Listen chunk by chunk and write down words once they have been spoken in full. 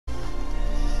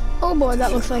Oh boy,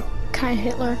 that looks like kind of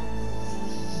Hitler.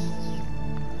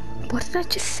 What did I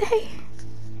just say?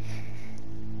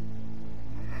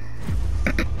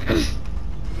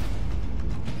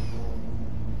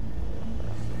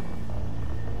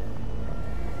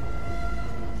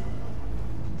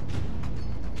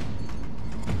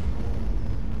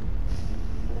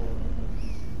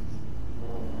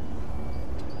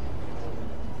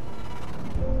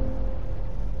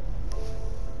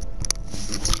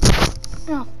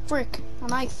 Oh, frick.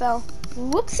 My mic fell.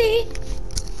 Whoopsie.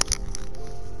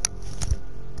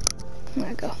 There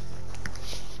we go.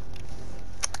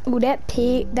 Ooh, that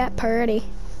pig, that purdy.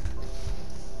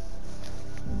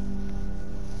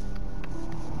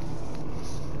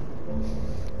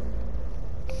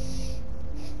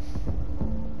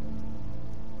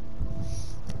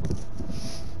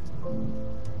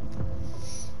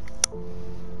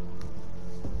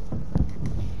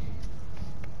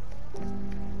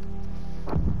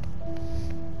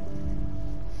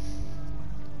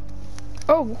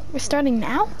 Oh, we're starting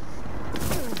now?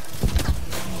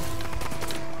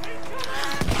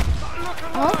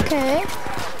 Okay.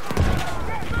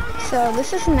 So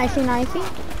this is knifey.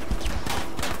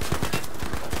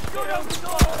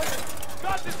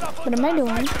 What am I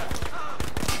doing?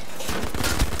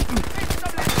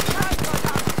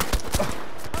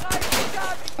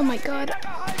 Oh my god.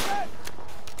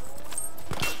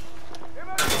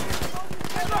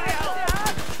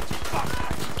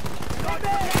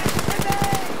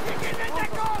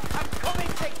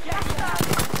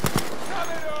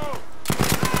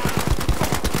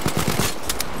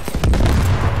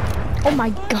 Oh my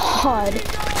god.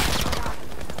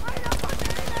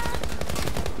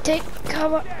 Take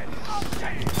cover.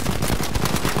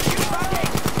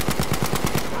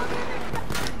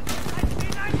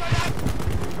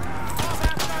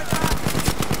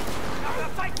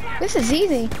 This is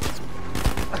easy.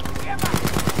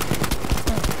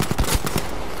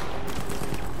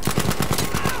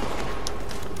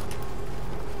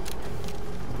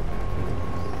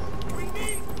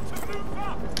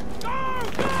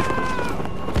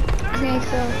 Okay,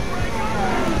 so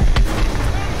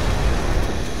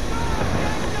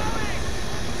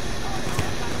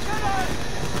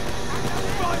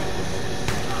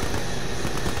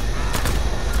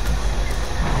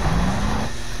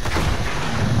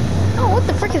oh, what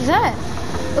the frick is that?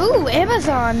 Ooh,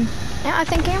 Amazon. Yeah, I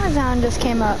think Amazon just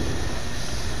came up.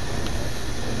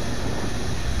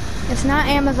 It's not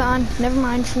Amazon. Never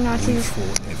mind, it's Nazis. We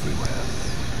fought everywhere,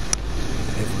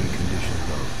 in every condition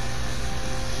though,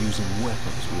 using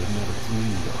weapons we had never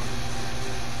dreamed of.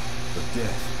 But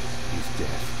death is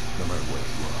death, no matter where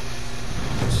you are.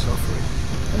 And suffering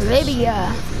is Libya.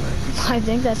 everywhere. I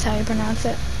think that's how you pronounce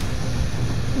it.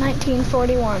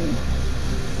 1941.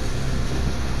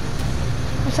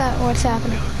 What's that? What's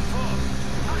happening?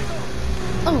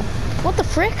 Oh, what the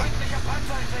frick?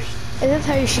 Is this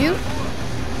how you shoot?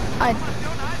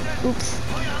 Oops.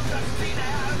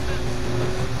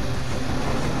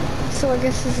 So I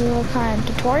guess this is a little kind of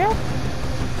tutorial.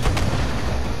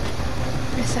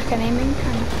 A second aiming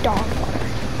and dog water.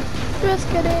 Just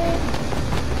kidding.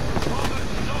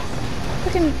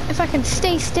 If I can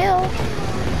stay still.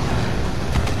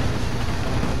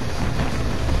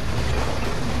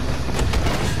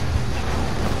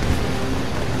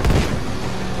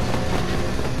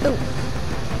 Ooh.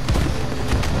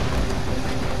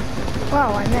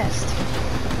 Wow, I missed.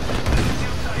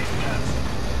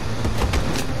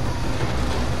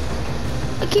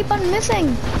 I keep on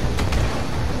missing.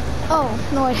 Oh,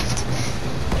 no I didn't.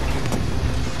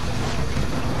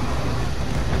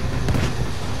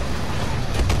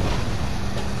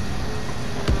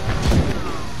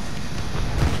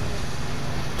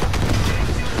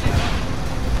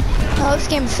 Oh, this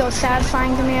game is so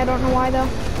satisfying to me, I don't know why though.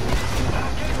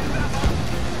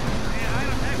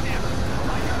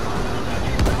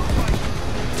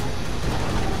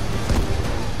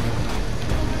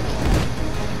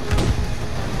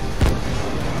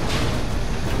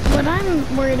 What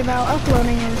I'm worried about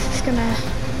uploading is it's gonna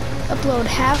upload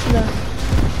half the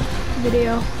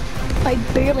video, like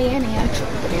barely any actual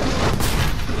video.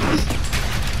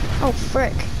 Oh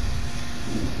frick.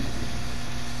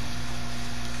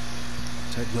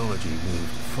 Technology moved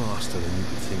faster than you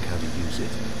could think how to use it.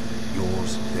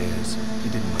 Yours, theirs,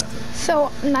 it didn't matter.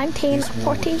 So, This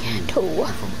war with 1942. you,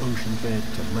 from ocean bed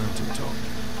to mountaintop,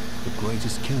 the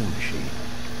greatest killing machine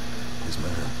is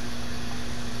man.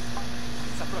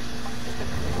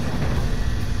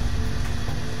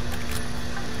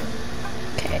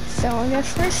 Okay, so I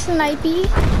guess we're Snipey.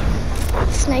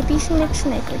 Snipey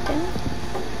Sniperton.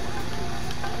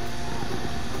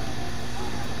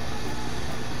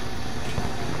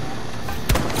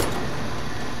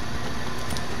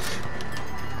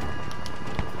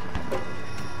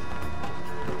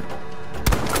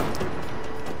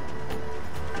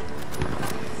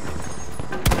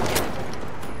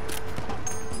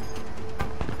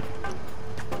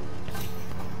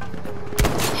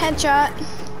 Headshot.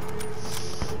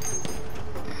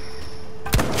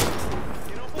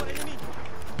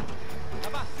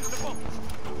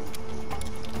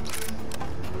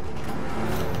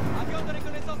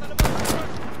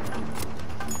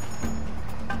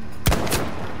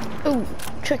 Ooh,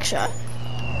 trick shot.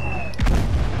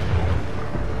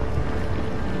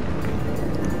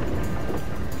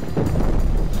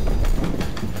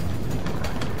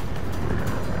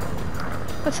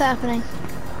 What's happening?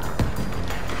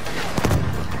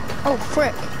 Oh,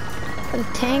 frick. The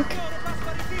tank.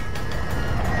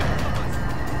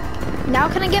 Now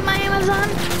can I get my Amazon?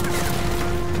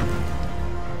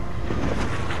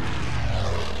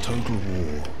 Total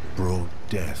war brought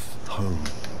death home.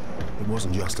 It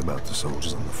wasn't just about the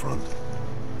soldiers on the front.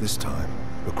 This time,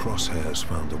 the crosshairs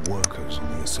found the workers on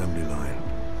the assembly line.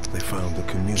 They found the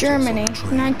commuters Germany, on the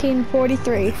train.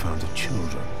 1943. They found the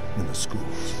children in the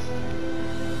schools.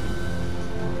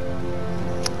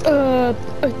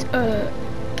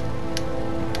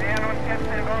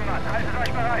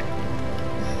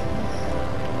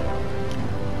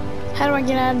 How do I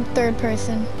get out of third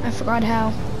person? I forgot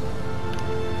how.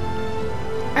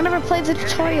 I never played the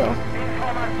tutorial.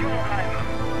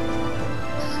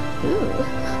 Ooh.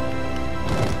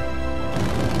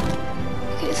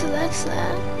 Okay, so that's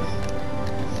that.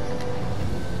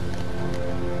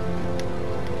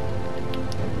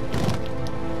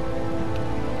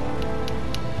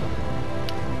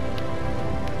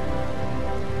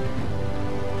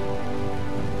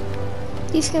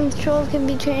 These controls can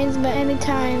be changed by any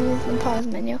time with the pause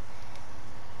menu.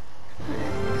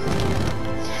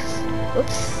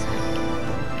 Oops.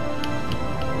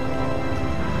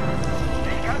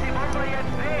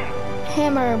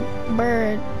 Hammer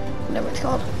bird, whatever it's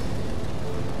called.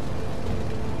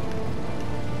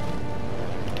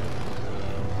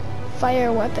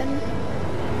 Fire weapon.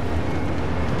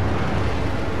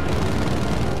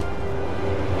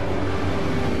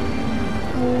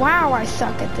 Wow, I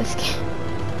suck at this game.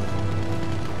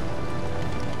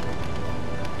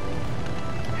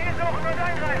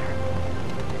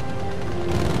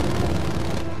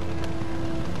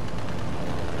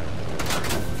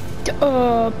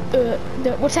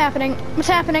 What's happening? What's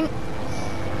happening?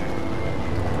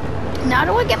 Now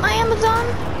do I get my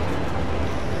Amazon?